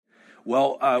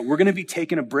We're going to be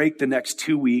taking a break the next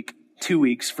 2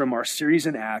 weeks from our series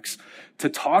in Acts to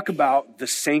talk about the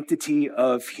sanctity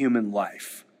of human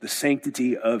life, the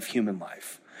sanctity of human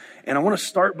life. And I want to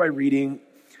start by reading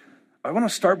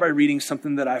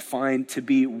something that I find to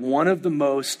be one of the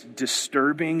most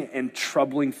disturbing and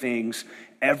troubling things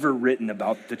ever written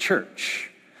about the church.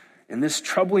 And this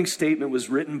troubling statement was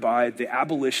written by the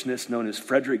abolitionist known as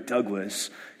Frederick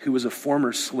Douglass, who was a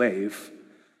former slave.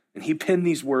 And he penned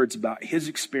these words about his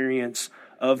experience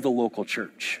of the local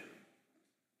church.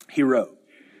 He wrote,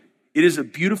 "It is a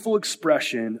beautiful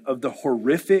expression of the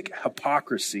horrific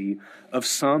hypocrisy of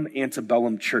some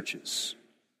antebellum churches.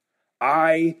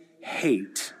 I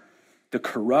hate the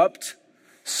corrupt,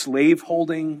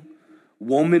 slave-holding,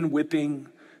 woman-whipping,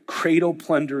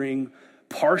 cradle-plundering,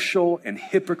 partial and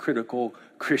hypocritical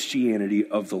Christianity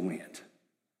of the land.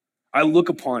 I look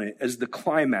upon it as the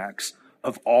climax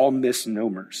of all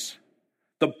misnomers,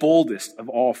 the boldest of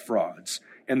all frauds,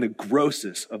 and the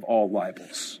grossest of all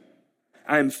libels.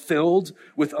 I am filled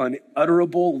with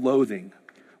unutterable loathing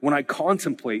when I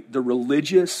contemplate the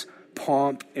religious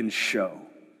pomp and show,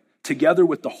 together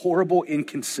with the horrible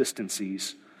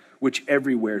inconsistencies which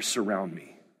everywhere surround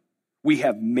me. We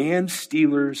have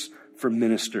man-stealers for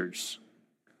ministers,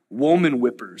 woman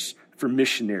whippers for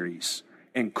missionaries,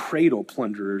 and cradle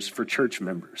plunderers for church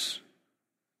members.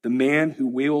 The man who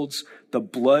wields the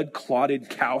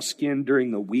blood-clotted cowskin during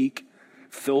the week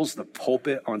fills the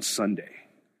pulpit on Sunday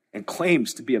and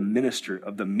claims to be a minister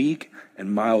of the meek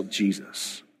and mild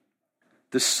Jesus.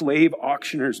 The slave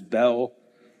auctioneer's bell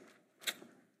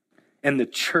and the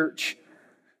church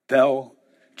bell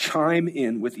chime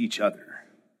in with each other,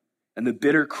 and the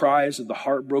bitter cries of the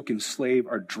heartbroken slave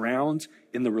are drowned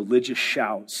in the religious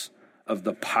shouts of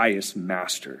the pious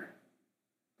master.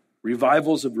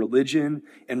 Revivals of religion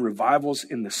and revivals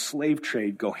in the slave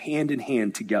trade go hand in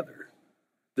hand together.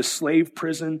 The slave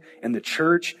prison and the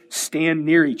church stand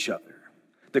near each other.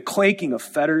 The clanking of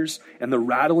fetters and the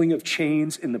rattling of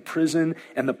chains in the prison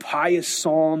and the pious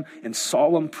psalm and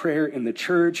solemn prayer in the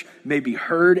church may be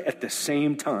heard at the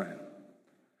same time.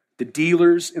 The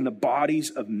dealers in the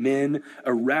bodies of men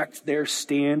erect their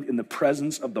stand in the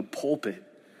presence of the pulpit,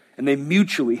 and they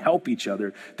mutually help each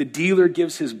other. The dealer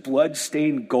gives his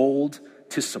blood-stained gold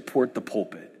to support the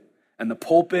pulpit, and the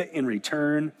pulpit in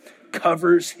return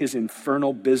covers his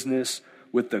infernal business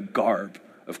with the garb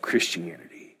of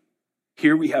Christianity.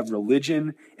 Here we have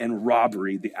religion and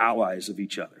robbery, the allies of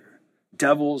each other,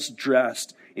 devils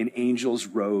dressed in angels'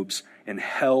 robes, and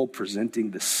hell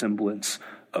presenting the semblance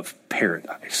of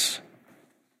paradise."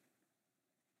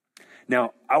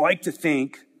 Now, I like to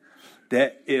think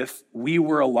that if we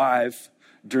were alive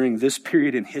during this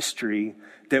period in history,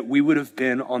 that we would have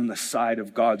been on the side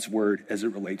of God's word as it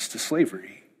relates to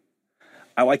slavery.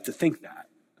 I like to think that.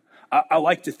 I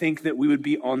like to think that we would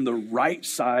be on the right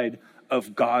side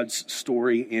of God's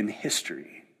story in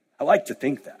history. I like to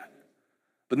think that.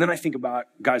 But then I think about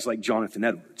guys like Jonathan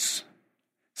Edwards.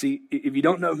 See, if you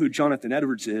don't know who Jonathan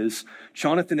Edwards is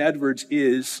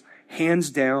hands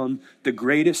down the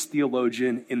greatest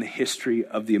theologian in the history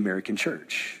of the American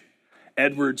church.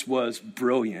 Edwards was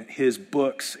brilliant. His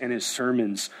books and his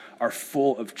sermons are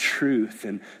full of truth,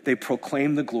 and they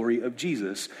proclaim the glory of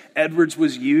Jesus. Edwards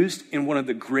was used in one of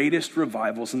the greatest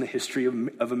revivals in the history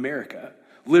of America.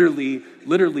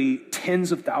 Literally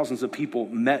tens of thousands of people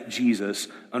met Jesus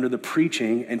under the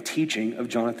preaching and teaching of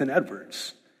Jonathan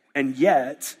Edwards. And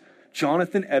yet,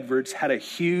 Jonathan Edwards had a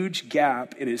huge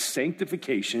gap in his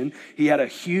sanctification. He had a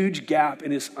huge gap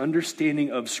in his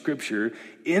understanding of Scripture,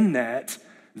 in that,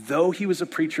 though he was a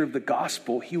preacher of the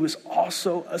gospel, he was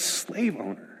also a slave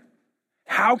owner.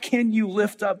 How can you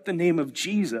lift up the name of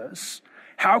Jesus?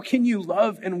 How can you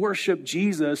love and worship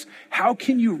Jesus? How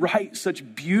can you write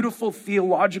such beautiful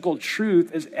theological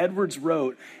truth as Edwards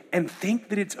wrote and think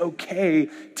that it's okay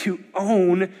to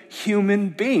own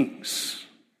human beings?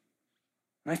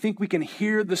 And I think we can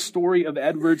hear the story of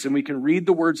Edwards and we can read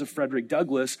the words of Frederick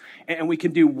Douglass, and we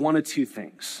can do one of two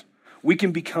things. We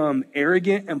can become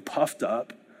arrogant and puffed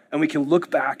up, and we can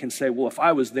look back and say, well, if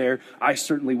I was there, I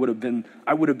would have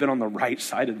been on the right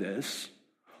side of this.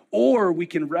 Or we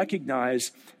can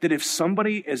recognize that if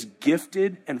somebody as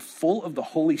gifted and full of the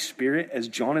Holy Spirit as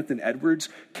Jonathan Edwards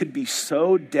could be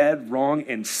so dead wrong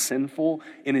and sinful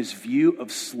in his view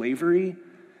of slavery,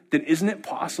 then isn't it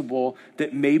possible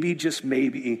that maybe, just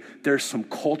maybe, there's some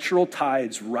cultural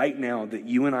tides right now that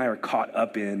you and I are caught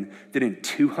up in, that in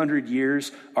 200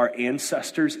 years, our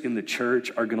ancestors in the church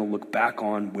are going to look back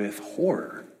on with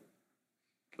horror?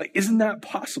 Like, isn't that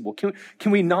possible?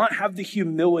 Can we not have the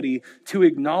humility to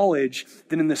acknowledge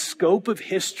that in the scope of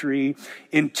history,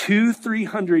 in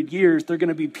 200-300 years, there are going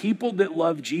to be people that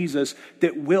love Jesus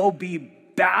that will be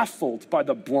baffled by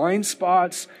the blind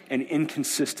spots and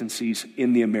inconsistencies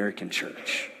in the American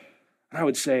church? And I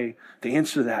would say the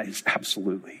answer to that is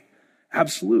absolutely.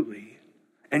 Absolutely.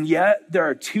 And yet there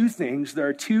are two things, there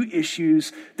are two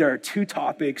issues, there are two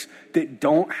topics that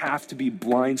don't have to be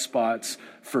blind spots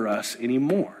for us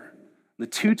anymore. The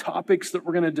two topics that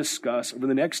we're going to discuss over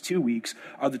the next 2 weeks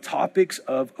are the topics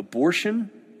of abortion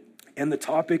and the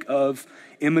topic of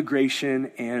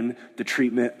immigration and the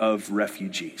treatment of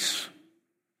refugees.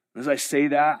 As I say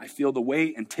that, I feel the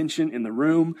weight and tension in the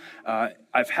room.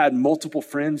 I've had multiple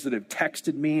friends that have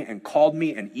texted me and called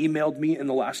me and emailed me in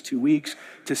the last 2 weeks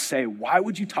to say, why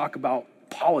would you talk about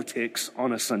politics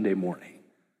on a Sunday morning?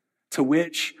 To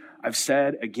which I've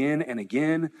said again and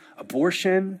again,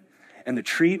 abortion and the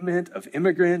treatment of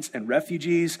immigrants and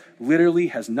refugees literally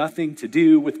has nothing to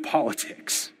do with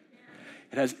politics.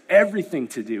 It has everything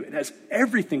to do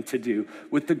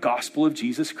with the gospel of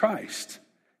Jesus Christ.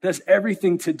 It has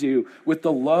everything to do with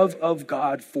the love of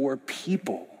God for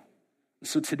people.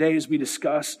 So today, as we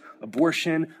discuss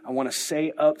abortion, I want to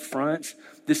say up front,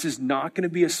 this is not going to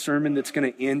be a sermon that's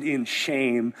going to end in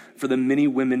shame for the many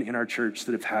women in our church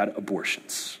that have had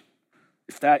abortions.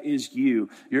 If that is you,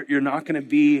 you're not going to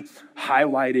be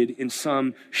highlighted in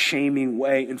some shaming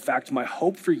way. In fact, my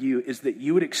hope for you is that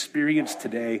you would experience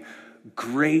today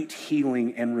great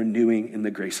healing and renewing in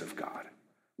the grace of God.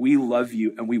 We love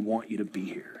you and we want you to be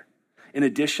here. In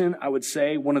addition, I would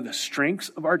say one of the strengths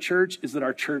of our church is that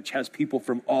our church has people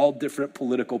from all different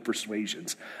political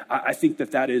persuasions. I think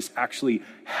that is actually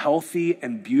healthy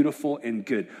and beautiful and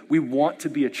good. We want to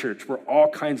be a church where all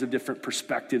kinds of different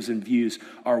perspectives and views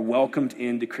are welcomed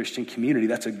into Christian community.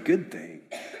 That's a good thing.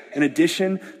 In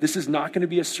addition, this is not going to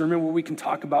be a sermon where we can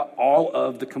talk about all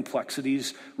of the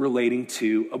complexities relating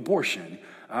to abortion.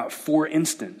 For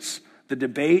instance, the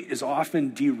debate is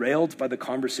often derailed by the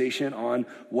conversation on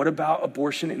what about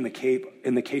abortion in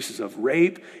the cases of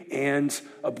rape and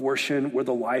abortion where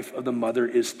the life of the mother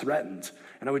is threatened.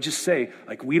 And I would just say,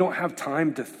 we don't have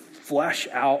time to flesh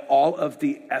out all of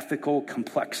the ethical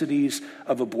complexities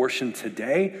of abortion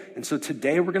today. And so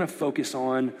today we're going to focus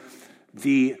on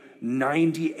the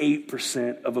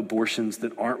 98% of abortions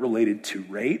that aren't related to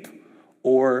rape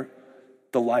or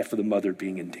the life of the mother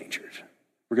being endangered.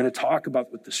 We're going to talk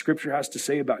about what the scripture has to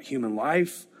say about human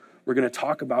life. We're going to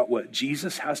talk about what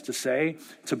Jesus has to say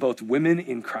to both women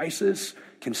in crisis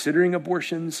considering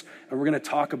abortions, and we're going to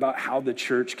talk about how the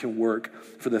church can work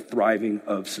for the thriving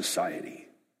of society.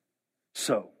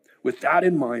 So, with that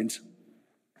in mind,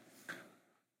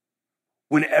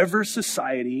 whenever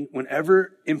society,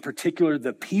 whenever in particular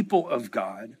the people of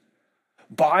God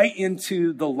buy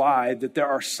into the lie that there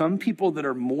are some people that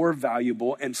are more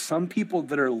valuable and some people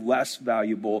that are less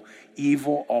valuable,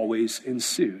 evil always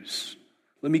ensues.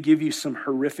 Let me give you some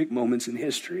horrific moments in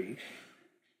history.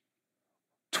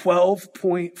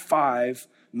 12.5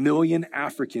 million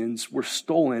Africans were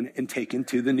stolen and taken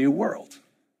to the New World.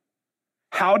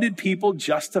 How did people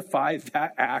justify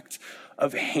that act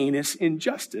of heinous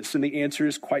injustice? And the answer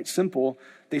is quite simple.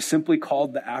 They simply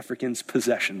called the Africans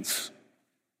possessions.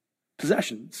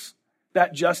 Possessions.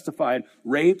 That justified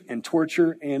rape and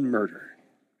torture and murder.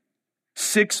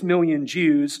 6 million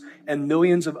Jews and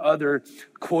millions of other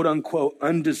quote unquote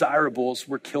undesirables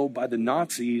were killed by the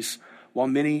Nazis while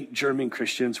many German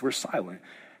Christians were silent.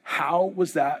 How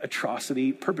was that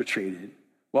atrocity perpetrated?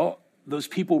 Well, those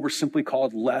people were simply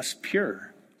called less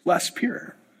pure. Less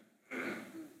pure.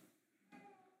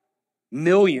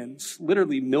 Millions,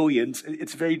 literally millions.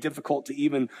 It's very difficult to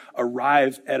even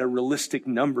arrive at a realistic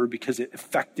number because it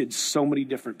affected so many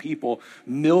different people.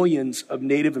 Millions of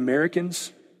Native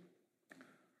Americans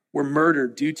were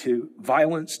murdered due to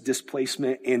violence,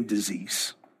 displacement, and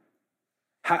disease.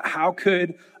 How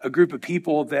could a group of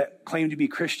people that claim to be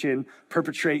Christian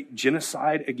perpetrate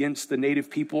genocide against the native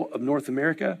people of North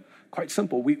America? Quite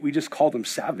simple. We just call them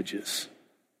savages.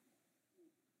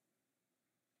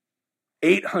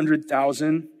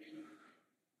 800,000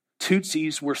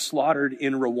 Tutsis were slaughtered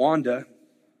in Rwanda.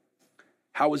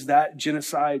 How was that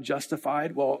genocide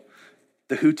justified? Well,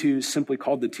 the Hutus simply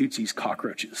called the Tutsis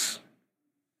cockroaches.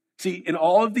 See, in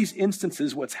all of these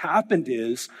instances, what's happened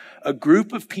is a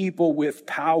group of people with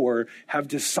power have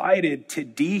decided to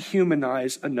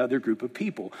dehumanize another group of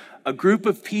people. A group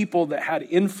of people that had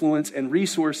influence and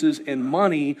resources and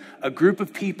money, a group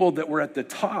of people that were at the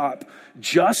top,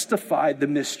 justified the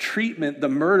mistreatment, the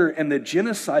murder, and the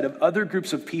genocide of other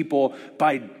groups of people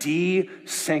by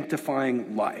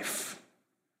de-sanctifying life.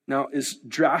 Now, as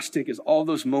drastic as all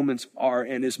those moments are,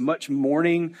 and as much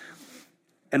mourning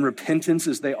and repentance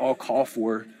as they all call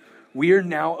for, we are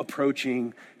now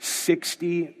approaching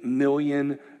 60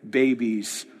 million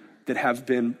babies that have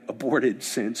been aborted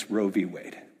since Roe v.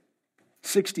 Wade.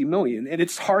 60 million. And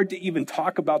it's hard to even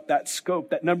talk about that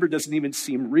scope. That number doesn't even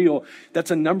seem real.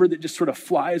 That's a number that just sort of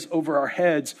flies over our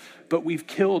heads. But we've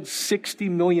killed 60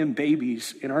 million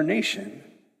babies in our nation.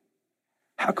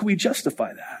 How can we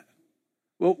justify that?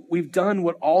 Well, we've done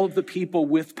what all of the people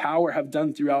with power have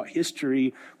done throughout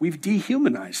history. We've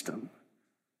dehumanized them.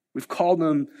 We've called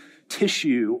them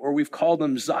tissue, or we've called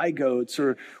them zygotes,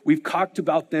 or we've talked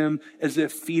about them as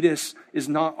if fetus is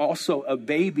not also a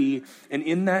baby. And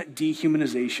in that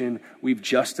dehumanization, we've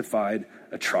justified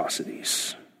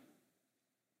atrocities.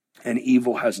 And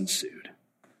evil has ensued.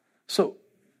 So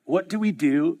what do we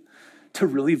do to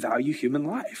really value human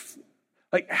life?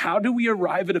 Like, how do we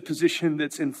arrive at a position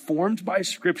that's informed by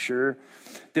Scripture,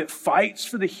 that fights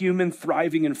for the human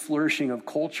thriving and flourishing of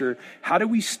culture? How do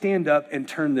we stand up and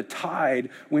turn the tide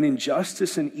when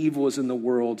injustice and evil is in the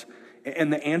world?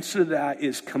 And the answer to that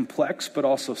is complex, but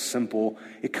also simple.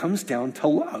 It comes down to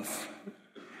love.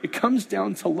 It comes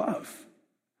down to love.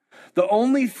 The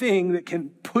only thing that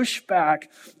can push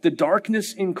back the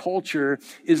darkness in culture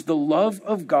is the love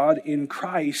of God in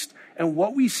Christ. And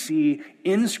what we see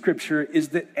in Scripture is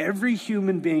that every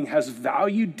human being has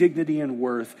value, dignity, and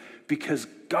worth because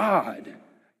God,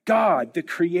 the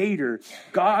Creator,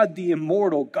 God, the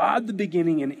immortal, God, the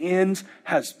beginning and end,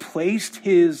 has placed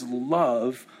his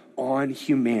love on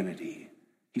humanity.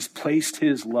 He's placed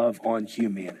his love on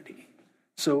humanity.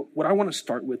 So what I want to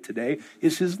start with today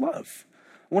is his love.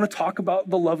 I want to talk about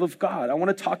the love of God. I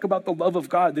want to talk about the love of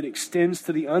God that extends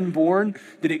to the unborn,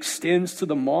 that extends to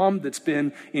the mom that's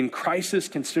been in crisis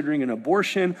considering an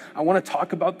abortion. I want to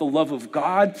talk about the love of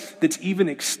God that's even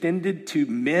extended to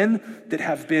men that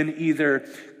have been either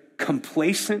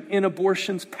complacent in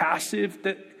abortions, passive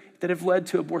that have led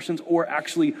to abortions, or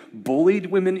actually bullied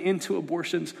women into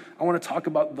abortions. I want to talk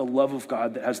about the love of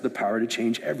God that has the power to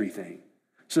change everything.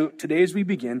 So today as we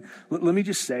begin, let me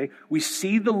just say, we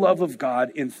see the love of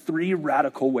God in three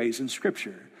radical ways in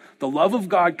Scripture. The love of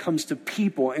God comes to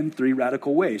people in three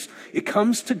radical ways. It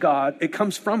comes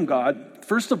from God,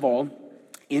 first of all,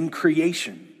 in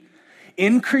creation.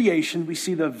 In creation, we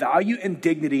see the value and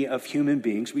dignity of human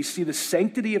beings. We see the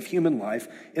sanctity of human life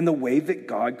in the way that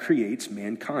God creates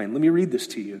mankind. Let me read this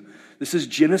to you. This is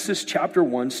Genesis chapter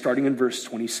 1, starting in verse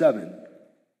 27.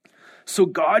 So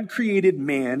God created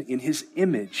man in his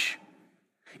image.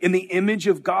 In the image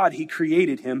of God, he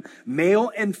created him.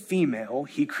 Male and female,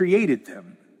 he created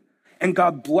them. And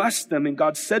God blessed them, and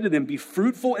God said to them, be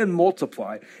fruitful and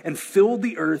multiply, and fill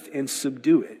the earth and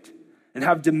subdue it, and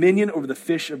have dominion over the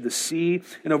fish of the sea,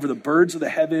 and over the birds of the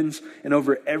heavens, and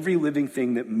over every living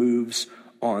thing that moves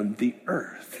on the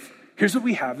earth. Here's what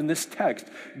we have in this text.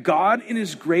 God, in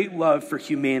his great love for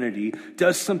humanity,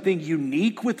 does something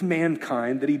unique with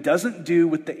mankind that he doesn't do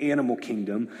with the animal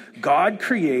kingdom. God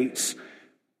creates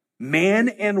man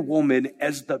and woman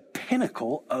as the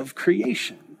pinnacle of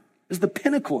creation. As the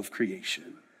pinnacle of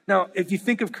creation. Now, if you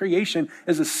think of creation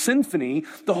as a symphony,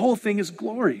 the whole thing is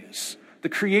glorious. The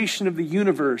creation of the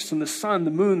universe and the sun, the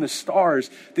moon, the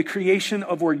stars, the creation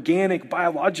of organic,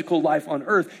 biological life on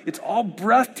earth. It's all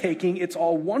breathtaking. It's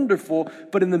all wonderful.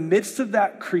 But in the midst of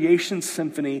that creation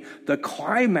symphony, the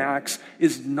climax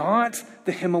is not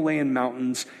the Himalayan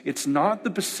mountains. It's not the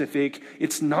Pacific.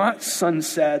 It's not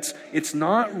sunsets. It's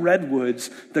not redwoods.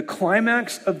 The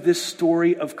climax of this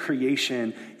story of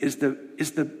creation is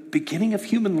the beginning of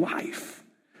human life.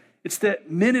 It's that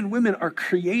men and women are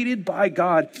created by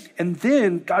God, and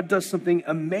then God does something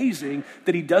amazing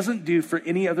that he doesn't do for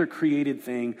any other created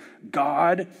thing.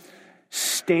 God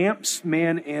stamps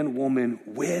man and woman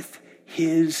with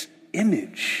his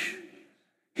image.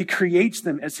 He creates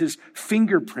them as his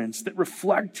fingerprints that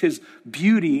reflect his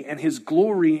beauty and his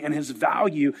glory and his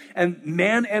value. And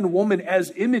man and woman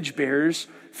as image bearers,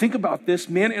 think about this,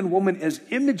 man and woman as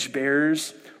image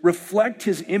bearers reflect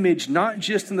his image, not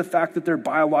just in the fact that they're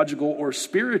biological or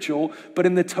spiritual, but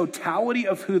in the totality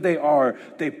of who they are.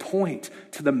 They point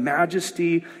to the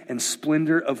majesty and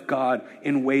splendor of God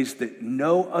in ways that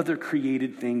no other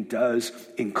created thing does,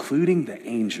 including the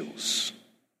angels.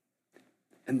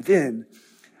 And then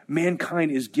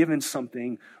mankind is given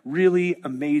something really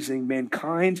amazing.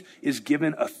 Mankind is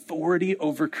given authority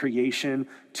over creation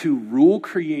to rule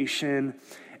creation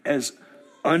as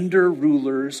under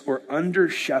rulers or under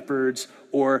shepherds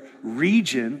or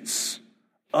regents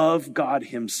of God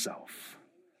himself.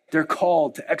 They're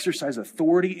called to exercise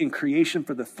authority in creation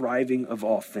for the thriving of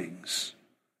all things.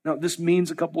 Now, this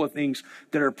means a couple of things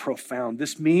that are profound.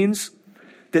 This means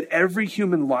that every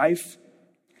human life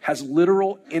has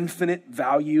literal infinite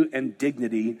value and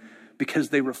dignity because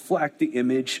they reflect the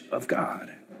image of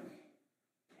God.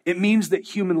 It means that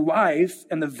human life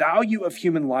and the value of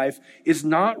human life is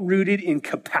not rooted in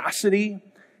capacity,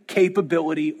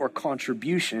 capability, or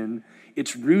contribution.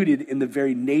 It's rooted in the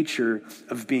very nature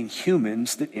of being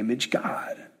humans that image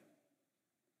God.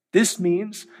 This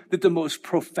means that the most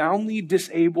profoundly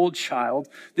disabled child,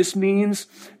 this means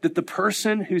that the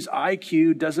person whose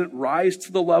IQ doesn't rise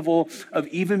to the level of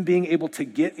even being able to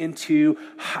get into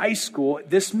high school,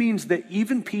 this means that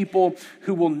even people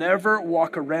who will never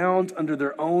walk around under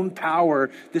their own power,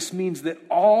 this means that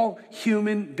all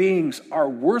human beings are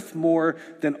worth more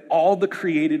than all the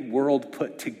created world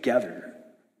put together.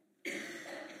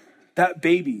 That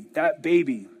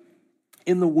baby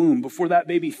in the womb, before that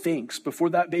baby thinks, before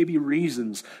that baby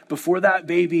reasons, before that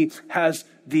baby has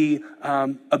the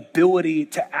ability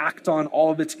to act on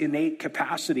all of its innate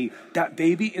capacity, that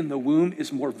baby in the womb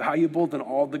is more valuable than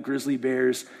all the grizzly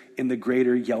bears in the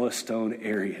greater Yellowstone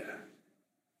area.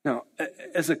 Now,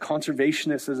 as a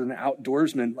conservationist, as an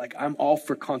outdoorsman, I'm all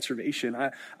for conservation.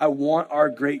 I want our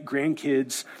great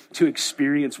grandkids to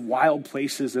experience wild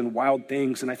places and wild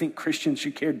things. And I think Christians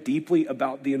should care deeply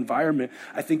about the environment.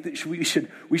 I think that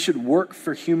we should work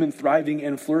for human thriving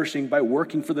and flourishing by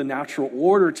working for the natural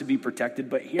order to be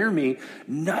protected. But hear me,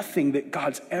 nothing that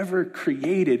God's ever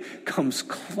created comes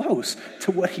close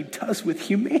to what he does with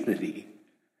humanity.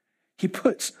 He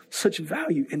puts such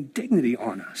value and dignity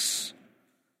on us.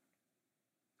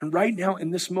 And right now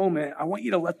in this moment, I want you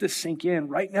to let this sink in.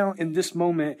 Right now in this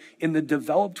moment, in the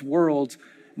developed world,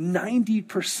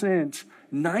 90%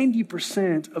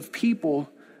 of people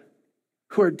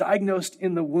who are diagnosed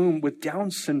in the womb with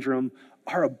Down syndrome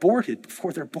are aborted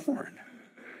before they're born.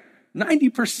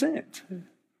 90%.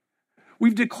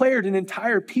 We've declared an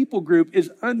entire people group is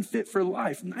unfit for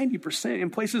life, 90%. In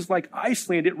places like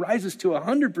Iceland, it rises to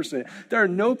 100%. There are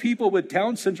no people with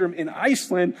Down syndrome in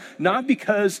Iceland, not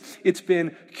because it's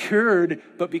been cured,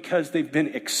 but because they've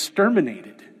been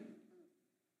exterminated.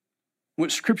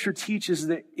 What Scripture teaches is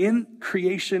that in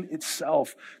creation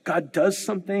itself, God does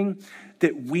something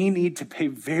that we need to pay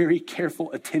very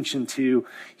careful attention to.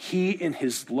 He, in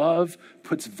his love,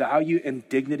 puts value and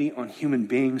dignity on human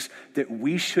beings that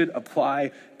we should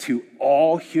apply to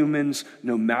all humans,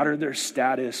 no matter their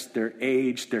status, their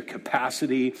age, their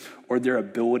capacity, or their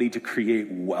ability to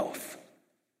create wealth.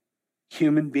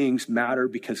 Human beings matter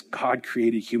because God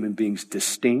created human beings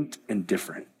distinct and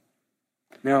different.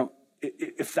 Now,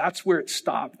 if that's where it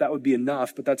stopped, that would be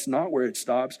enough, but that's not where it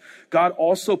stops. God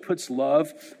also puts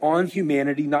love on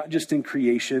humanity, not just in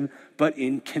creation, but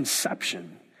in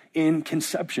conception. In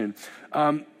conception.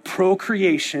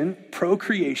 Procreation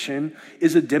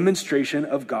is a demonstration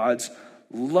of God's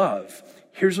love.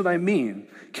 Here's what I mean.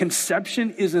 Conception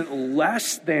isn't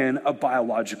less than a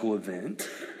biological event.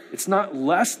 It's not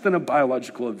less than a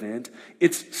biological event.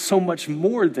 It's so much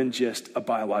more than just a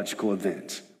biological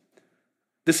event.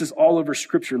 This is all over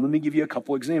Scripture. Let me give you a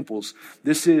couple examples.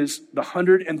 This is the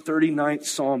 139th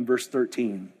Psalm, verse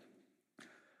 13.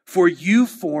 For you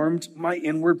formed my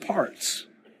inward parts.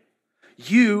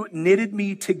 You knitted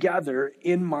me together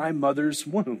in my mother's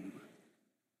womb.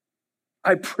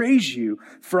 I praise you,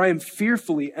 for I am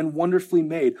fearfully and wonderfully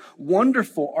made.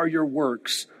 Wonderful are your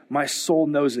works. My soul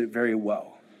knows it very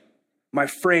well. My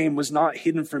frame was not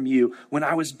hidden from you when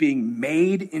I was being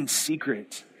made in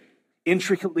secret,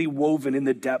 intricately woven in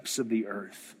the depths of the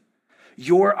earth.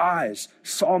 Your eyes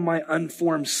saw my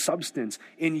unformed substance.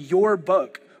 In your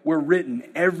book were written,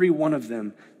 every one of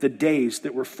them, the days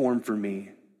that were formed for me,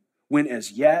 when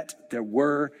as yet there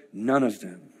were none of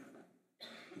them.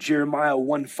 Jeremiah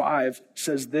 1:5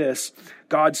 says this.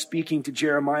 God speaking to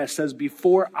Jeremiah says,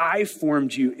 before I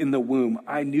formed you in the womb,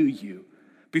 I knew you.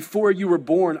 Before you were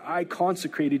born, I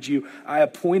consecrated you. I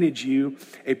appointed you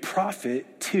a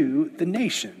prophet to the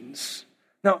nations.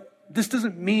 Now, this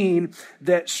doesn't mean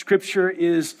that Scripture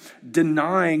is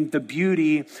denying the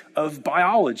beauty of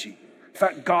biology. In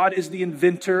fact, God is the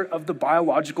inventor of the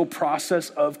biological process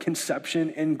of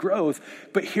conception and growth.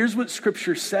 But here's what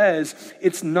Scripture says.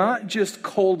 It's not just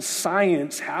cold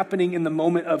science happening in the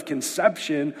moment of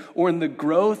conception or in the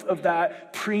growth of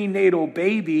that prenatal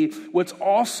baby. What's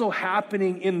also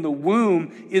happening in the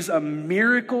womb is a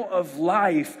miracle of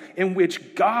life in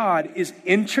which God is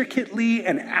intricately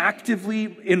and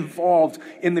actively involved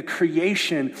in the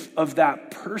creation of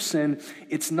that person.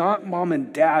 It's not mom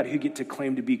and dad who get to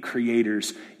claim to be creators.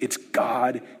 It's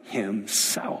God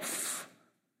himself.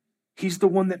 He's the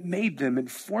one that made them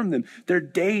and formed them. Their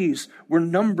days were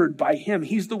numbered by him.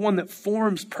 He's the one that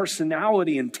forms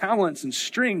personality and talents and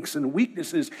strengths and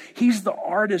weaknesses. He's the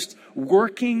artist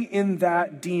working in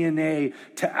that DNA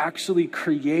to actually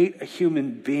create a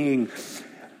human being.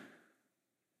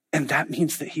 And that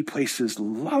means that he places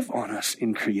love on us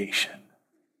in creation.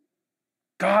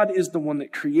 God is the one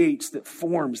that creates, that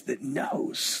forms, that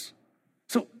knows.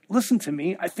 So listen to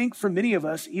me. I think for many of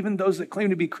us, even those that claim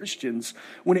to be Christians,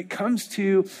 when it comes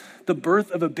to the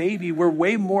birth of a baby, we're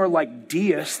way more like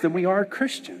deists than we are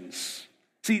Christians.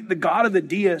 See, the God of the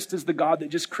deist is the God that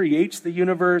just creates the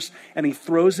universe and he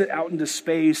throws it out into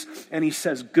space and he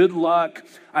says, good luck.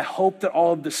 I hope that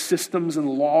all of the systems and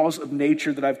laws of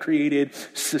nature that I've created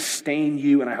sustain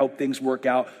you and I hope things work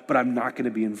out, but I'm not going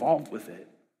to be involved with it.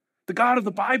 The God of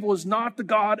the Bible is not the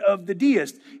God of the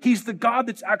deist. He's the God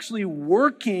that's actually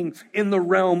working in the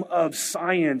realm of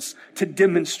science to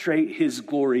demonstrate his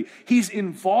glory. He's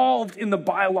involved in the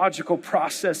biological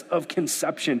process of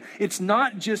conception. It's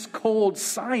not just cold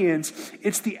science.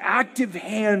 It's the active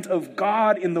hand of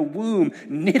God in the womb,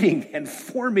 knitting and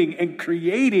forming and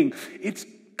creating. It's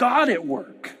God at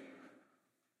work.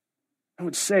 I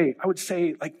would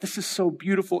say, like, this is so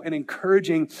beautiful and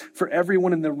encouraging for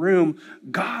everyone in the room.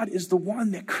 God is the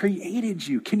one that created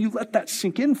you. Can you let that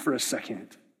sink in for a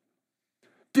second?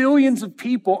 Billions of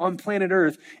people on planet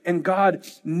Earth, and God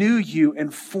knew you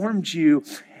and formed you.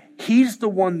 He's the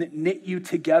one that knit you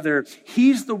together.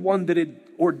 He's the one that had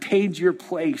ordained your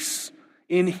place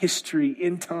in history,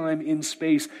 in time, in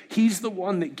space. He's the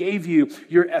one that gave you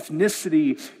your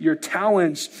ethnicity, your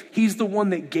talents. He's the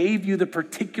one that gave you the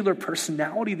particular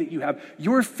personality that you have.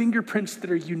 Your fingerprints that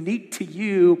are unique to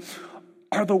you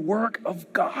are the work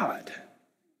of God.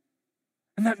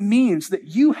 And that means that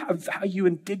you have value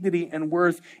and dignity and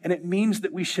worth, and it means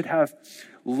that we should have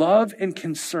love and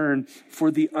concern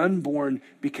for the unborn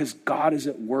because God is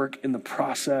at work in the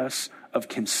process of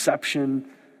conception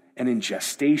and in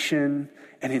gestation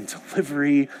and in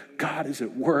delivery. God is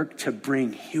at work to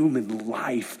bring human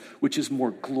life, which is more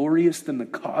glorious than the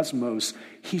cosmos.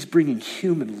 He's bringing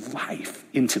human life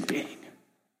into being.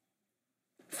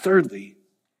 Thirdly,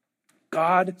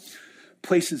 God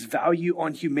places value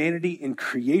on humanity in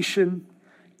creation,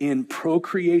 in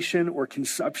procreation or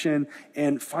conception.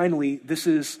 And finally, this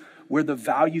is where the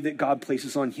value that God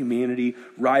places on humanity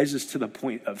rises to the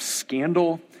point of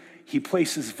scandal. He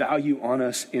places value on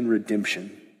us in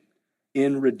redemption.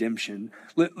 In redemption.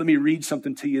 Let me read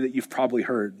something to you that you've probably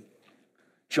heard.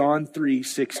 John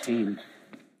 3:16.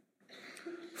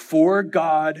 For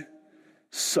God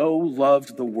so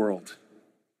loved the world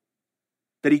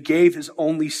that he gave his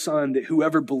only son, that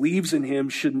whoever believes in him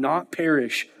should not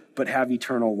perish, but have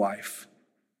eternal life.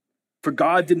 For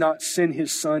God did not send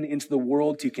his son into the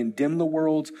world to condemn the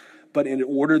world, but in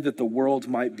order that the world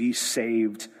might be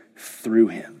saved through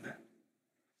him.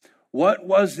 What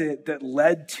was it that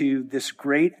led to this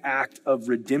great act of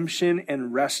redemption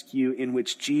and rescue in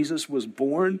which Jesus was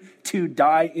born to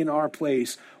die in our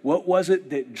place? What was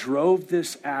it that drove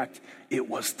this act? It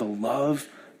was the love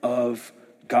of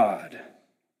God.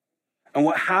 And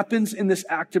what happens in this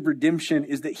act of redemption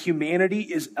is that humanity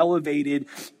is elevated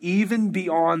even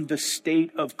beyond the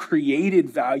state of created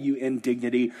value and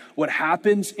dignity. What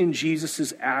happens in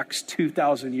Jesus' acts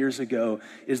 2,000 years ago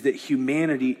is that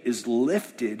humanity is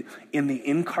lifted in the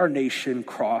incarnation,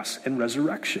 cross, and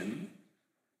resurrection.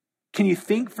 Can you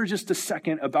think for just a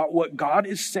second about what God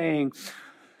is saying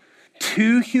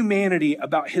to humanity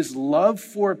about his love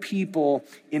for people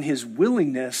in his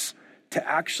willingness to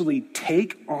actually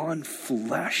take on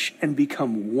flesh and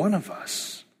become one of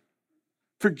us?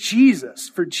 For Jesus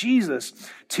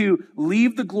to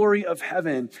leave the glory of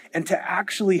heaven and to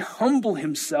actually humble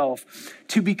himself,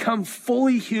 to become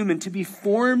fully human, to be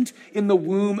formed in the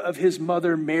womb of his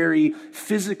mother Mary,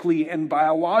 physically and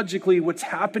biologically. What's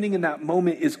happening in that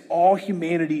moment is all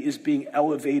humanity is being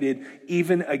elevated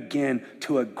even again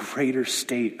to a greater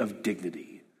state of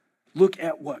dignity. Look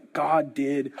at what God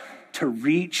did to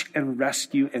reach and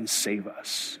rescue and save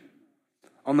us.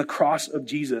 On the cross of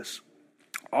Jesus,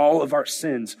 all of our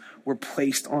sins were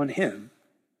placed on him.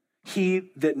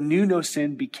 He that knew no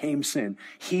sin became sin.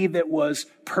 He that was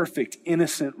perfect,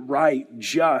 innocent, right,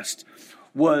 just,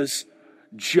 was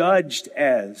judged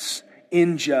as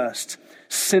unjust,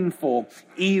 sinful,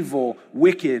 evil,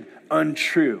 wicked,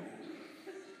 untrue.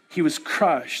 He was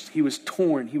crushed, he was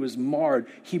torn, he was marred.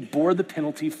 He bore the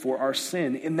penalty for our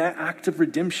sin. In that act of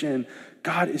redemption,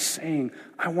 God is saying,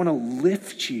 I want to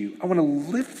lift you. I want to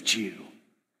lift you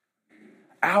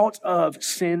out of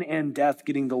sin and death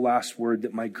getting the last word,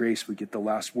 that my grace would get the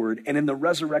last word. And in the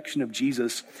resurrection of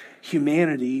Jesus,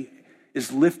 humanity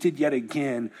is lifted yet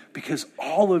again because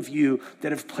all of you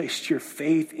that have placed your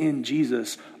faith in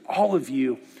Jesus, all of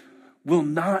you will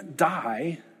not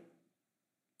die,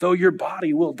 though your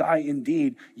body will die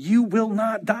indeed. You will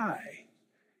not die.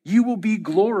 You will be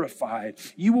glorified.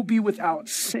 You will be without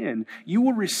sin. You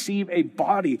will receive a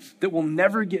body that will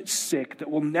never get sick,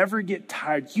 that will never get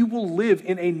tired. You will live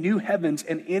in a new heavens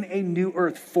and in a new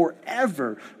earth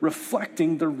forever,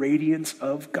 reflecting the radiance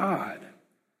of God.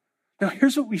 Now,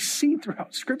 here's what we see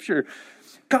throughout Scripture.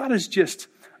 God is just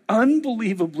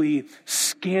unbelievably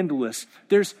scandalous.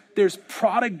 There's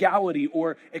prodigality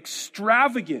or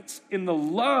extravagance in the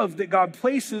love that God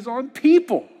places on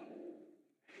people.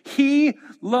 He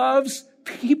loves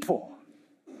people.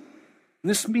 And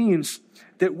this means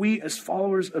that we as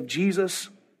followers of Jesus,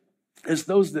 as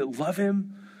those that love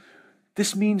him,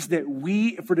 this means that we,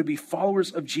 if we're to be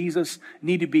followers of Jesus,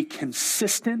 need to be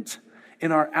consistent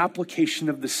in our application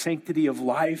of the sanctity of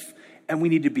life, and we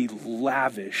need to be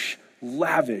lavish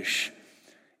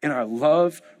in our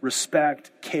love,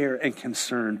 respect, care, and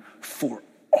concern for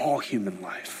all human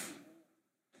life.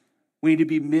 We need to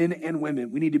be men and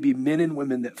women. We need to be men and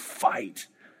women that fight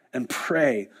and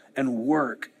pray and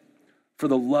work for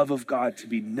the love of God to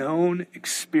be known,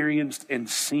 experienced, and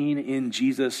seen in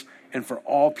Jesus, and for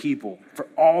all people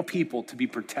to be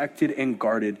protected and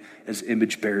guarded as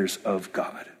image bearers of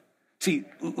God. See,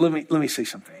 let me say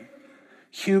something.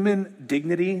 Human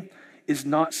dignity is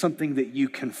not something that you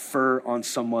confer on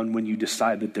someone when you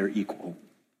decide that they're equal.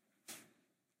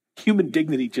 Human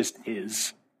dignity just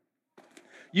is.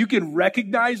 You can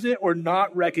recognize it or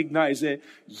not recognize it.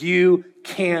 You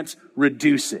can't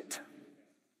reduce it.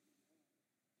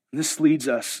 And this leads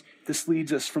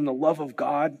us from the love of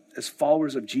God as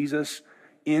followers of Jesus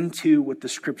into what the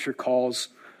Scripture calls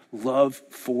love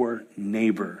for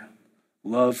neighbor.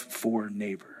 Love for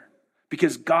neighbor.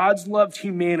 Because God's loved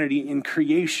humanity in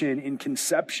creation, in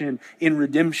conception, in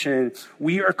redemption,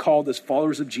 we are called as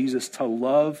followers of Jesus to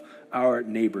love our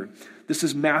neighbor. This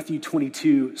is Matthew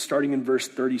 22, starting in verse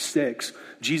 36.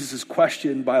 Jesus is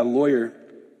questioned by a lawyer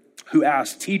who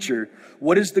asked, "Teacher,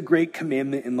 what is the great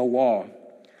commandment in the law?"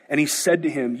 And he said to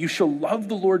him, "You shall love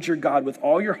the Lord your God with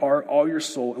all your heart, all your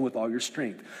soul, and with all your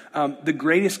strength." The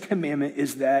greatest commandment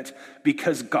is that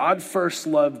because God first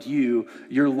loved you,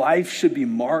 your life should be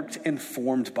marked and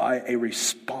formed by a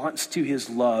response to his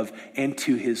love and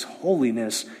to his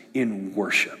holiness in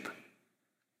worship.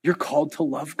 You're called to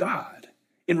love God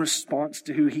in response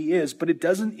to who he is, but it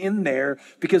doesn't end there,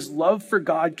 because love for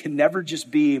God can never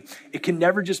just be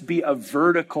a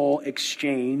vertical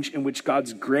exchange in which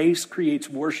God's grace creates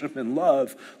worship and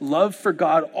love. Love for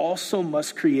God also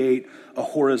must create a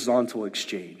horizontal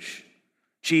exchange.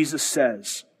 Jesus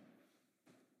says,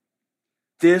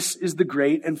 "This is the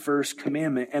great and first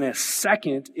commandment, and a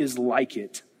second is like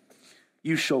it.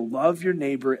 You shall love your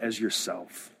neighbor as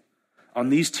yourself. On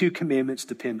these two commandments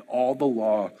depend all the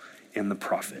law and the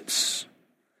prophets."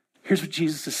 Here's what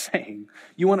Jesus is saying.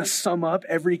 You want to sum up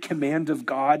every command of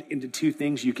God into two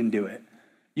things? You can do it.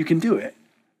 You can do it.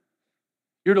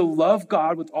 You're to love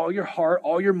God with all your heart,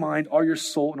 all your mind, all your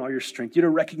soul, and all your strength. You're to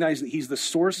recognize that he's the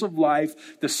source of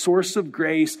life, the source of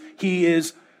grace. He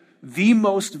is the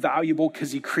most valuable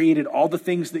because he created all the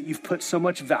things that you've put so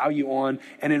much value on.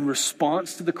 And in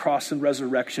response to the cross and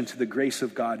resurrection, to the grace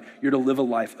of God, you're to live a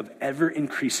life of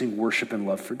ever-increasing worship and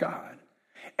love for God.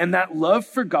 And that love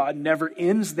for God never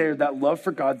ends there. That love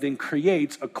for God then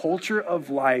creates a culture of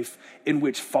life in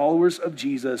which followers of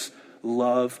Jesus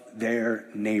love their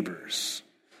neighbors.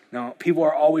 Now, people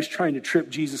are always trying to trip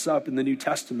Jesus up in the New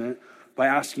Testament by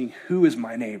asking, who is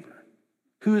my neighbor?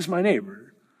 Who is my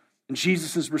neighbor? And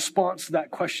Jesus' response to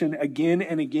that question again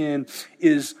and again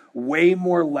is way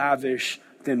more lavish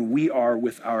than we are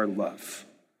with our love.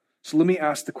 So let me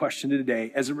ask the question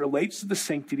today, as it relates to the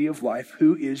sanctity of life,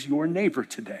 who is your neighbor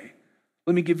today?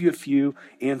 Let me give you a few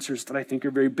answers that I think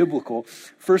are very biblical.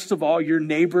 First of all, your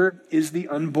neighbor is the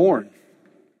unborn.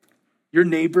 Your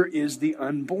neighbor is the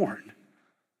unborn.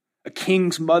 A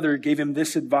king's mother gave him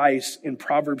this advice in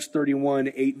Proverbs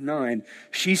 31, 8 and 9.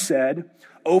 She said,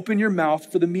 "Open your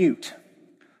mouth for the mute,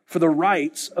 for the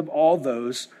rights of all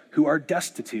those who are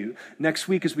destitute." Next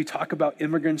week, as we talk about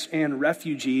immigrants and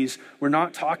refugees, we're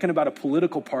not talking about a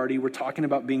political party. We're talking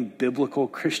about being biblical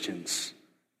Christians.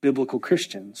 Biblical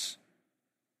Christians.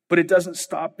 But it doesn't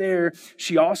stop there.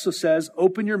 She also says,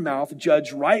 "Open your mouth,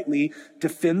 judge rightly,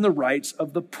 defend the rights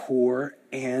of the poor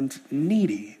and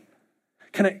needy."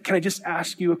 Can I just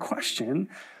ask you a question?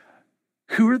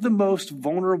 Who are the most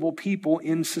vulnerable people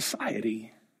in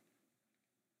society?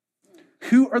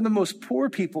 Who are the most poor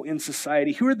people in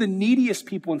society? Who are the neediest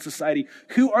people in society?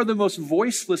 Who are the most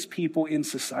voiceless people in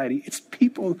society? It's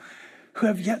people who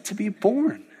have yet to be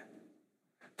born.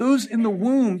 Those in the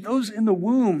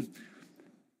womb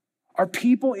are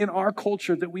people in our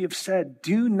culture that we have said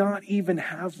do not even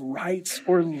have rights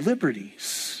or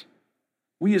liberties.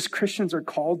 We as Christians are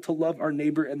called to love our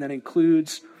neighbor, and that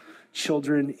includes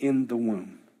children in the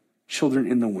womb.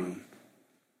 Children in the womb.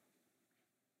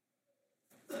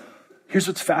 Here's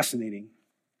what's fascinating.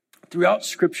 Throughout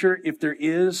Scripture, if there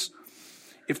is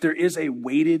a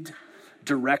weighted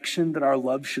direction that our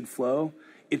love should flow,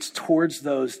 it's towards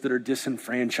those that are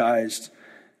disenfranchised,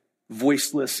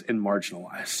 voiceless, and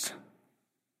marginalized.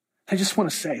 I just want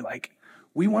to say,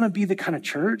 we want to be the kind of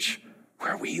church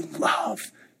where we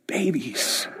love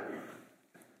babies.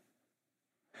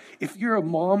 If you're a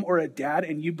mom or a dad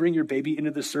and you bring your baby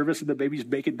into the service and the baby's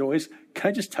making noise, can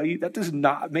I just tell you, that does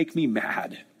not make me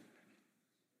mad.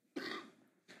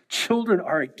 Children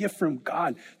are a gift from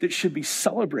God that should be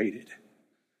celebrated,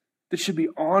 that should be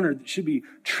honored, that should be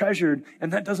treasured.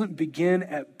 And that doesn't begin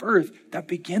at birth, that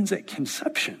begins at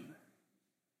conception.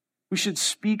 We should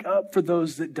speak up for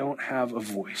those that don't have a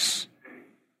voice.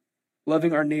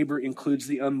 Loving our neighbor includes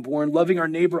the unborn. Loving our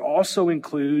neighbor also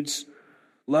includes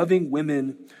loving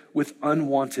women with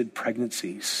unwanted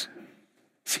pregnancies.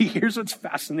 See, here's what's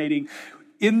fascinating.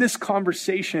 In this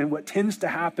conversation, what tends to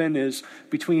happen is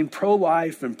between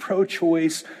pro-life and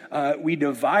pro-choice, we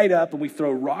divide up and we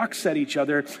throw rocks at each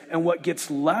other. And what gets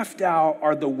left out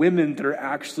are the women that are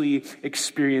actually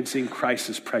experiencing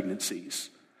crisis pregnancies.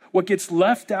 What gets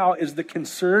left out is the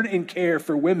concern and care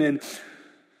for women,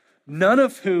 none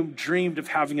of whom dreamed of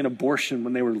having an abortion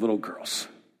when they were little girls.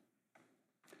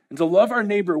 And to love our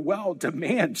neighbor well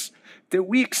demands that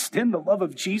we extend the love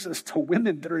of Jesus to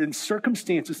women that are in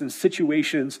circumstances and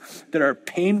situations that are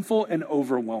painful and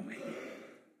overwhelming.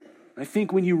 I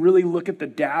think when you really look at the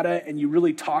data and you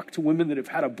really talk to women that have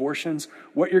had abortions,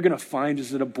 what you're going to find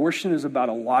is that abortion is about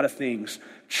a lot of things.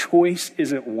 Choice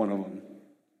isn't one of them.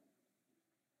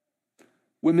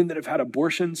 Women that have had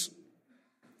abortions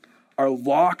are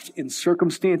locked in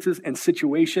circumstances and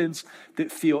situations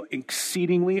that feel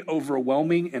exceedingly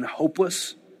overwhelming and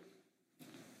hopeless.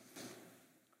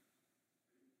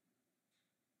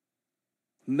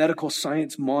 Medical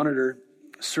Science Monitor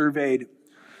surveyed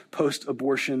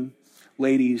post-abortion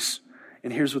ladies,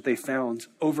 and here's what they found.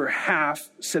 Over half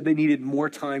said they needed more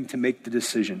time to make the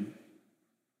decision.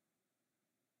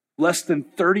 Less than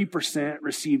 30%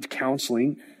 received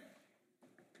counseling.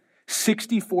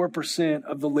 64%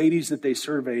 of the ladies that they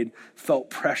surveyed felt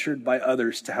pressured by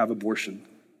others to have abortion.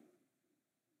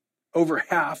 Over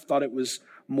half thought it was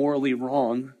morally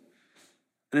wrong.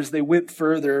 And as they went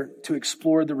further to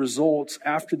explore the results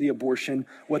after the abortion,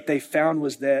 what they found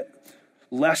was that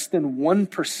less than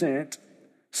 1%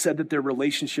 said that their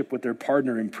relationship with their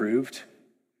partner improved.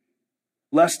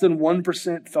 Less than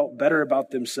 1% felt better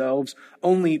about themselves.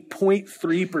 Only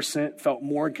 0.3% felt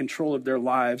more in control of their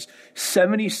lives.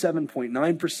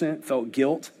 77.9% felt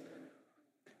guilt.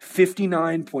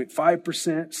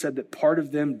 59.5% said that part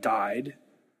of them died.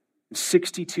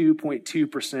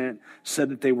 62.2% said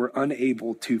that they were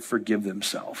unable to forgive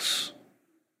themselves.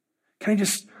 Can I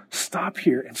just stop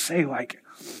here and say,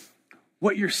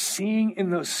 what you're seeing in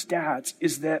those stats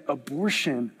is that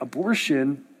abortion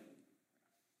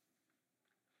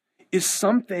is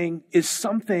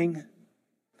something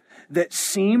that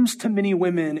seems to many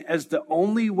women as the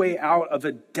only way out of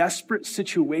a desperate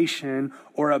situation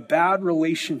or a bad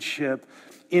relationship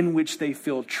in which they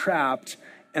feel trapped,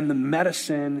 and the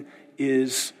medicine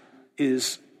is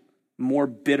more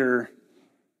bitter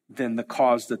than the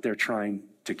cause that they're trying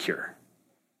to cure.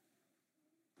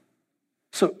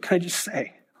 So can I just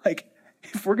say,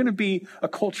 if we're going to be a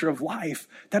culture of life,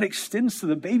 that extends to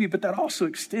the baby, but that also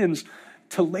extends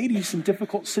to ladies in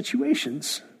difficult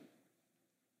situations.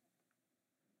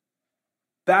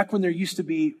 Back when there used to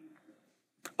be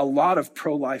a lot of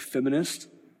pro-life feminists,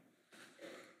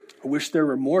 I wish there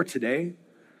were more today,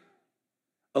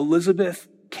 Elizabeth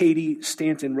Cady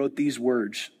Stanton wrote these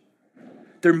words: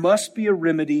 "There must be a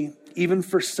remedy even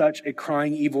for such a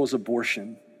crying evil as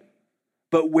abortion.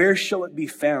 But where shall it be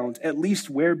found? At least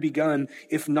where begun,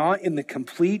 if not in the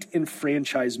complete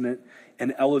enfranchisement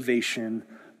and elevation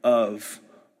of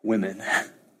women?"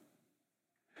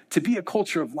 To be a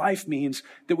culture of life means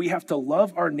that we have to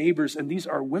love our neighbors, and these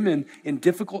are women in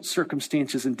difficult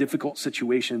circumstances and difficult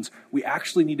situations. We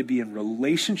actually need to be in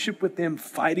relationship with them,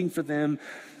 fighting for them,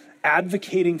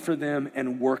 advocating for them,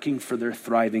 and working for their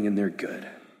thriving and their good.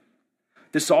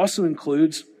 This also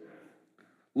includes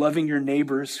loving your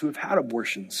neighbors who have had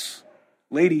abortions,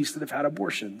 ladies that have had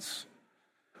abortions.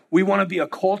 We want to be a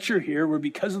culture here where,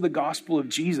 because of the gospel of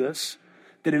Jesus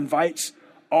that invites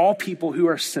all people who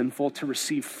are sinful to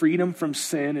receive freedom from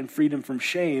sin and freedom from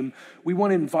shame, we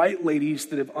want to invite ladies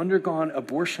that have undergone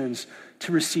abortions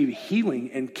to receive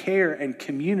healing and care and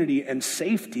community and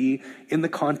safety in the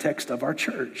context of our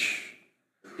church.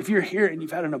 If you're here and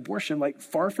you've had an abortion, like,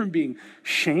 far from being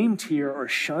shamed here or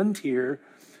shunned here,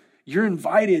 you're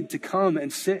invited to come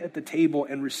and sit at the table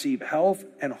and receive health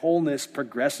and wholeness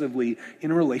progressively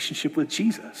in a relationship with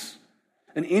Jesus.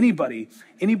 And anybody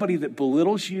that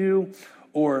belittles you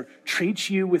or treats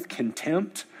you with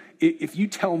contempt, if you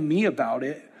tell me about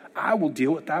it, I will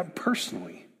deal with that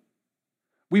personally.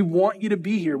 We want you to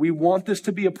be here. We want this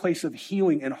to be a place of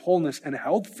healing and wholeness and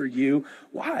health for you.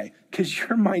 Why? Because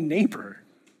you're my neighbor.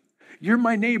 You're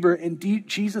my neighbor, and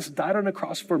Jesus died on a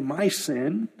cross for my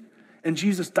sin, and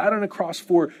Jesus died on a cross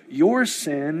for your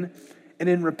sin, and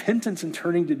in repentance and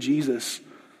turning to Jesus,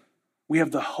 we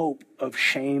have the hope of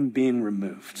shame being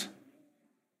removed.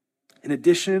 In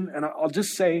addition, and I'll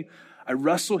just say, I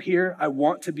wrestle here. I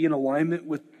want to be in alignment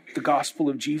with the gospel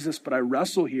of Jesus, but I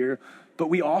wrestle here. But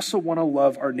we also want to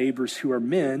love our neighbors who are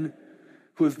men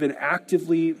who have been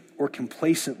actively or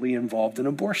complacently involved in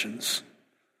abortions.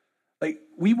 Like,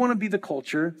 we want to be the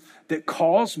culture that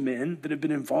calls men that have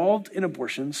been involved in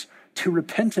abortions to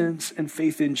repentance and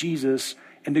faith in Jesus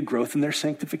and to growth in their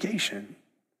sanctification.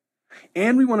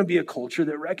 And we want to be a culture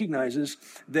that recognizes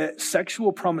that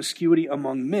sexual promiscuity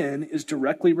among men is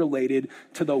directly related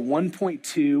to the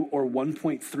 1.2 or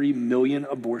 1.3 million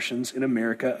abortions in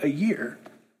America a year.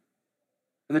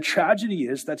 And the tragedy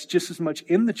is that's just as much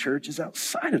in the church as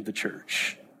outside of the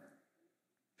church.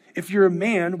 If you're a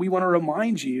man, we want to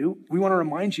remind you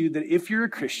that if you're a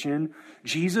Christian,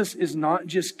 Jesus is not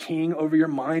just king over your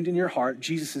mind and your heart.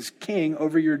 Jesus is king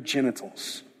over your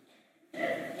genitals.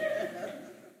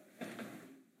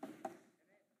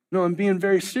 No, I'm being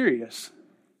very serious.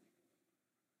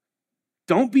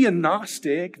 Don't be a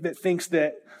Gnostic that thinks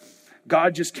that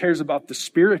God just cares about the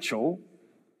spiritual.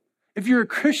 If you're a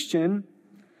Christian,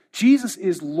 Jesus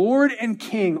is Lord and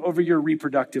King over your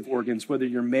reproductive organs, whether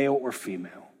you're male or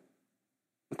female.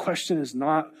 The question is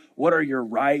not, what are your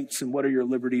rights and what are your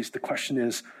liberties? The question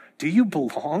is, do you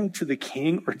belong to the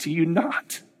King or do you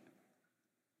not?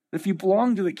 If you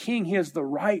belong to the King, he has the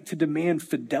right to demand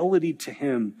fidelity to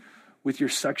him with your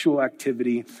sexual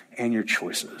activity and your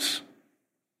choices.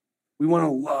 We want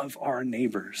to love our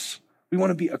neighbors. We want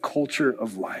to be a culture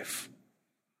of life.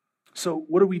 So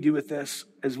what do we do with this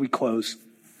as we close?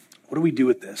 What do we do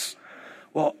with this?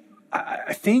 Well,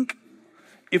 I think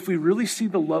if we really see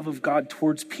the love of God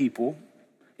towards people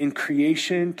in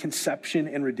creation, conception,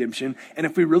 and redemption, and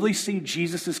if we really see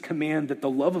Jesus' command that the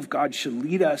love of God should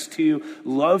lead us to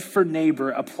love for neighbor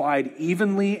applied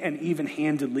evenly and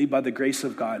even-handedly by the grace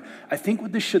of God, I think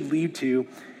what this should lead to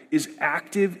is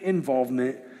active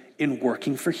involvement in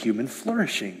working for human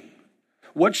flourishing.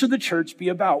 What should the church be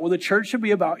about? Well, the church should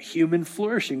be about human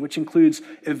flourishing, which includes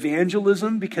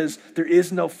evangelism, because there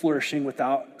is no flourishing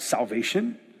without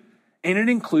salvation. And it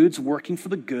includes working for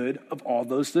the good of all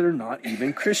those that are not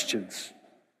even Christians.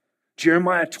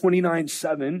 Jeremiah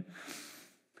 29:7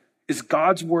 is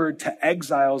God's word to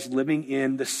exiles living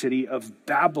in the city of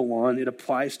Babylon. It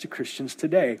applies to Christians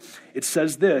today. It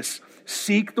says this: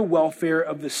 seek the welfare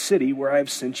of the city where I have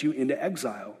sent you into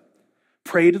exile.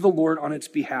 Pray to the Lord on its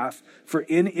behalf, for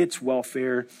in its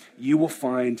welfare you will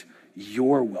find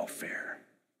your welfare.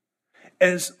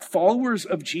 As followers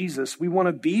of Jesus, we want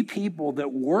to be people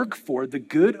that work for the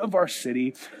good of our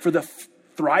city, for the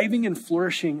thriving and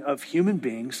flourishing of human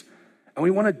beings, and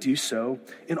we want to do so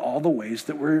in all the ways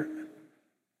that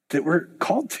we're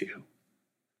called to,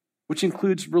 which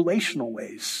includes relational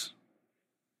ways.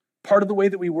 Part of the way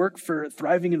that we work for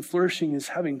thriving and flourishing is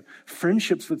having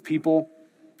friendships with people,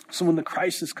 so when the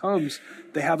crisis comes,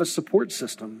 they have a support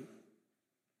system.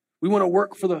 We want to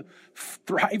work for the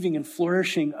thriving and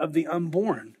flourishing of the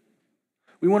unborn.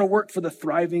 We want to work for the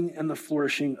thriving and the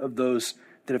flourishing of those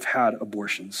that have had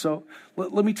abortions. So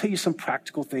let me tell you some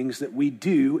practical things that we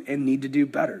do and need to do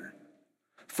better.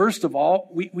 First of all,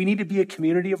 we need to be a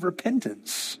community of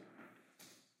repentance.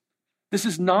 This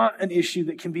is not an issue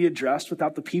that can be addressed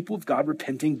without the people of God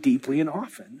repenting deeply and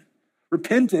often.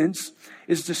 Repentance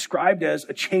is described as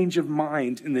a change of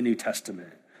mind in the New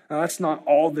Testament. Now, that's not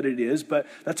all that it is, but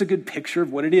that's a good picture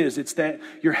of what it is. It's that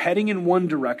you're heading in one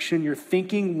direction, you're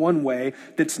thinking one way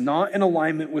that's not in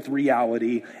alignment with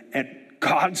reality, and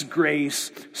God's grace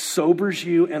sobers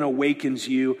you and awakens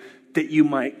you that you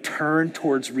might turn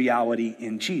towards reality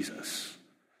in Jesus.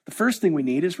 The first thing we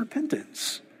need is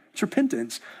repentance. It's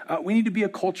repentance. We need to be a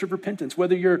culture of repentance.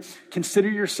 Whether you consider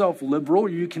yourself liberal or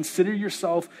you consider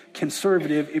yourself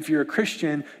conservative, if you're a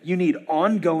Christian, you need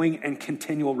ongoing and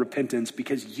continual repentance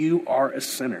because you are a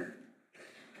sinner.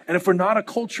 And if we're not a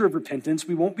culture of repentance,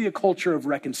 we won't be a culture of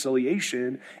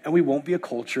reconciliation and we won't be a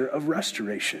culture of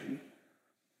restoration.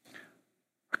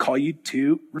 I call you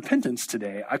to repentance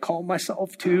today. I call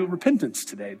myself to repentance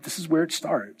today. This is where it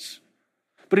starts.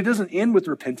 But it doesn't end with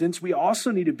repentance. We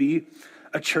also need to be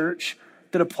a church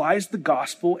that applies the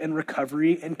gospel and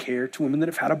recovery and care to women that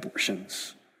have had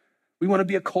abortions. We want to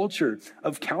be a culture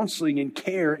of counseling and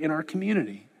care in our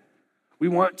community. We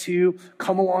want to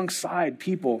come alongside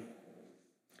people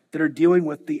that are dealing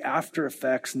with the after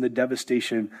effects and the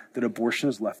devastation that abortion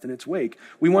has left in its wake.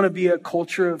 We want to be a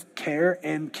culture of care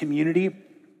and community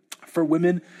for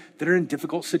women that are in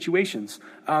difficult situations.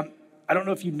 I don't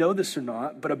know if you know this or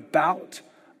not, but about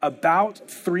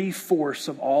 3/4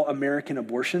 of all American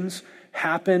abortions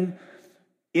happen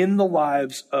in the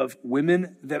lives of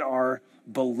women that are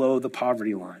below the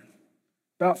poverty line.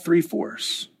 About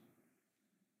 3/4.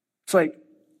 It's like,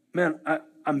 man,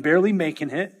 I'm barely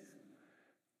making it.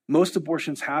 Most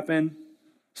abortions happen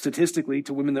statistically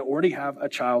to women that already have a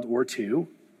child or two.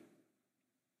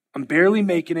 I'm barely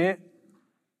making it.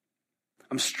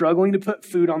 I'm struggling to put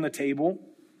food on the table.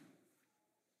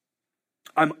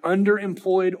 I'm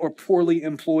underemployed or poorly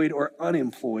employed or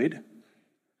unemployed.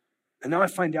 And now I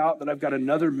find out that I've got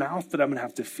another mouth that I'm going to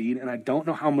have to feed, and I don't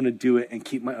know how I'm going to do it and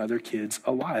keep my other kids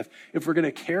alive. If we're going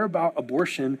to care about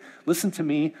abortion, listen to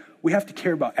me, we have to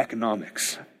care about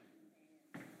economics.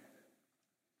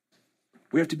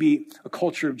 We have to be a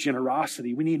culture of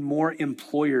generosity. We need more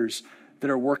employers that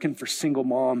are working for single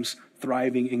moms,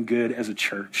 thriving and good as a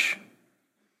church.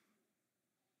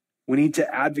 We need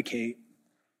to advocate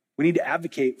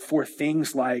for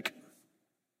things like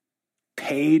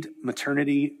paid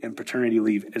maternity and paternity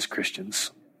leave as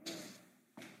Christians.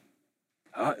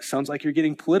 It sounds like you're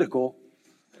getting political.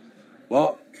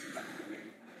 Well,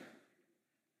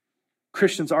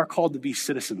 Christians are called to be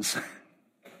citizens.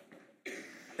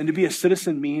 And to be a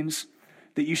citizen means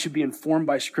that you should be informed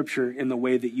by Scripture in the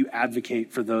way that you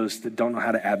advocate for those that don't know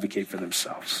how to advocate for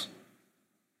themselves.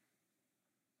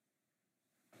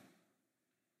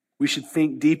 We should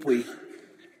think deeply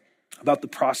about the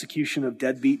prosecution of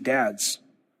deadbeat dads.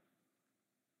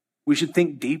 We should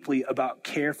think deeply about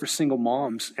care for single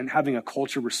moms and having a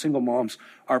culture where single moms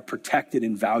are protected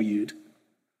and valued.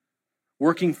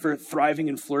 Working for thriving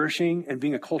and flourishing and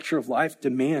being a culture of life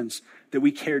demands that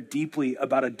we care deeply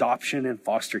about adoption and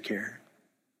foster care.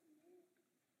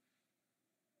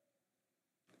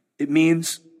 It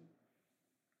means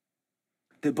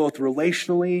that both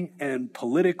relationally and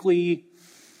politically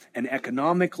and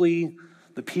economically,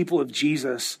 the people of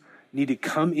Jesus need to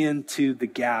come into the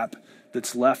gap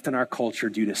that's left in our culture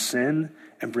due to sin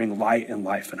and bring light and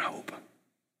life and hope.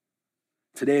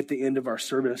 Today at the end of our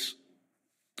service,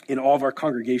 in all of our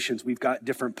congregations, we've got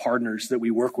different partners that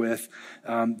we work with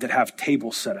that have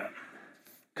tables set up.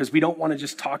 Because we don't want to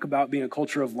just talk about being a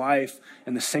culture of life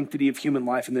and the sanctity of human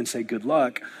life and then say good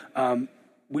luck.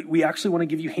 We actually want to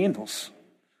give you handles.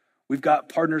 We've got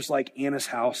partners like Anna's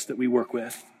House that we work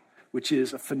with, which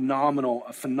is a phenomenal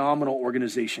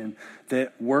organization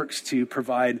that works to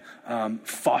provide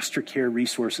foster care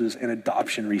resources and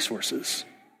adoption resources.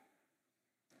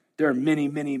 There are many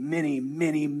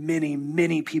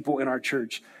people in our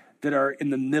church that are in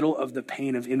the middle of the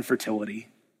pain of infertility.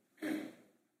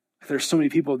 There's so many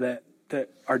people that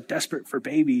are desperate for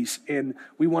babies, and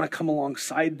we want to come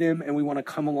alongside them, and we want to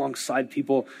come alongside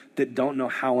people that don't know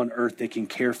how on earth they can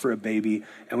care for a baby,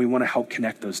 and we want to help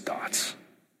connect those dots.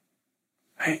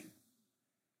 Right?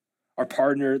 Our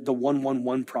partner, the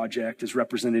 111 Project, is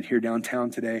represented here downtown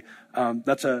today.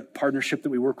 That's a partnership that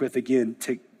we work with, again,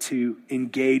 to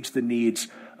engage the needs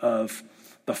of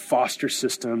the foster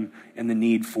system and the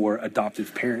need for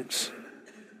adoptive parents.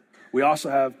 We also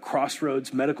have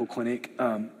Crossroads Medical Clinic,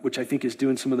 which I think is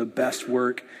doing some of the best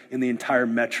work in the entire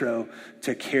metro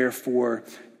to care for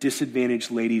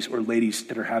disadvantaged ladies or ladies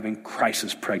that are having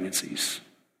crisis pregnancies.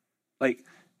 Like,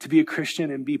 to be a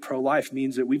Christian and be pro-life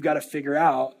means that we've got to figure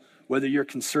out, whether you're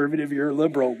conservative or you're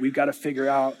liberal, we've got to figure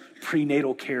out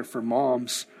prenatal care for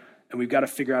moms, and we've got to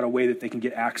figure out a way that they can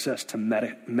get access to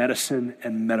medicine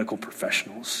and medical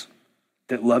professionals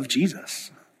that love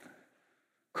Jesus.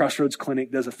 Crossroads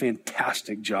Clinic does a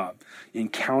fantastic job in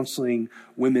counseling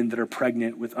women that are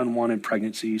pregnant with unwanted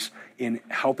pregnancies, in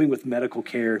helping with medical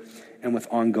care and with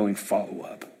ongoing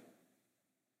follow-up.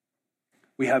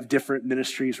 We have different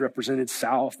ministries represented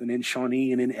south and in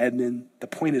Shawnee and in Edmond. The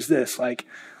point is this,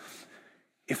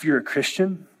 if you're a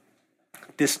Christian,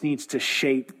 this needs to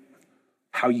shape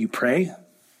how you pray.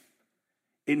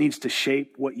 It needs to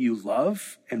shape what you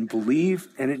love and believe,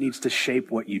 and it needs to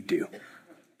shape what you do.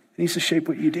 It needs to shape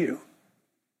what you do.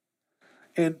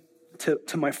 And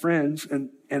to my friends,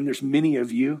 and there's many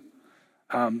of you,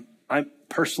 I'm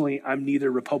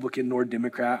neither Republican nor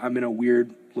Democrat. I'm in a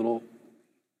weird little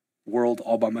world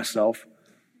all by myself.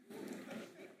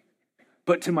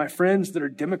 But to my friends that are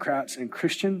Democrats and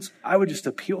Christians, I would just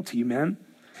appeal to you, man.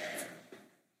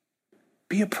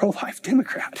 Be a pro-life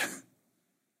Democrat.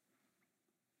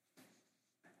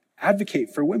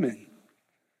 Advocate for women.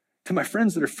 To my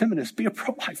friends that are feminists, be a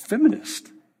pro-life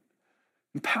feminist.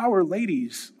 Empower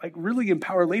ladies, really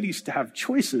empower ladies to have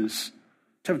choices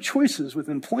with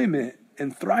employment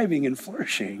and thriving and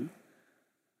flourishing.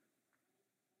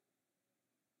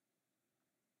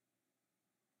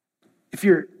 If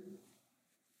you're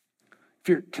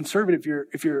conservative,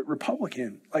 if you're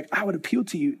Republican, I would appeal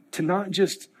to you to not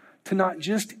just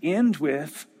end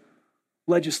with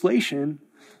legislation,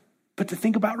 but to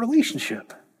think about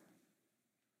relationship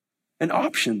and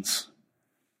options.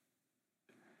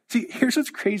 See, here's what's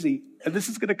crazy, and this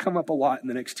is going to come up a lot in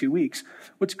the next 2 weeks.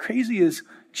 What's crazy is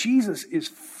Jesus is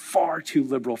far too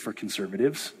liberal for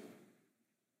conservatives,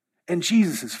 and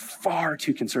Jesus is far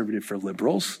too conservative for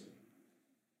liberals.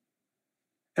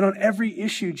 And on every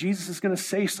issue, Jesus is going to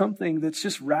say something that's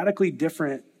just radically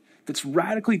different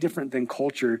than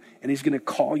culture, and he's going to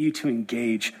call you to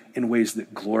engage in ways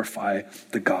that glorify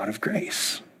the God of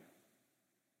grace.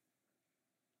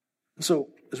 And so,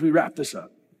 as we wrap this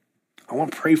up, I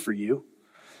want to pray for you,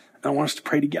 and I want us to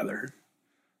pray together.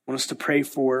 I want us to pray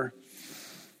for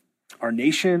our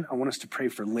nation. I want us to pray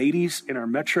for ladies in our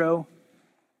metro.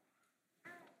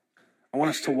 I want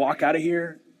us to walk out of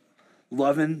here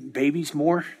loving babies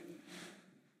more,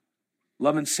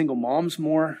 loving single moms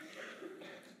more,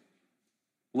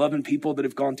 loving people that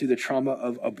have gone through the trauma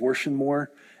of abortion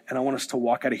more. And I want us to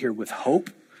walk out of here with hope,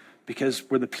 because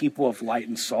we're the people of light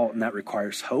and salt, and that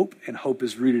requires hope. And hope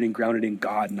is rooted and grounded in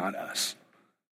God, not us.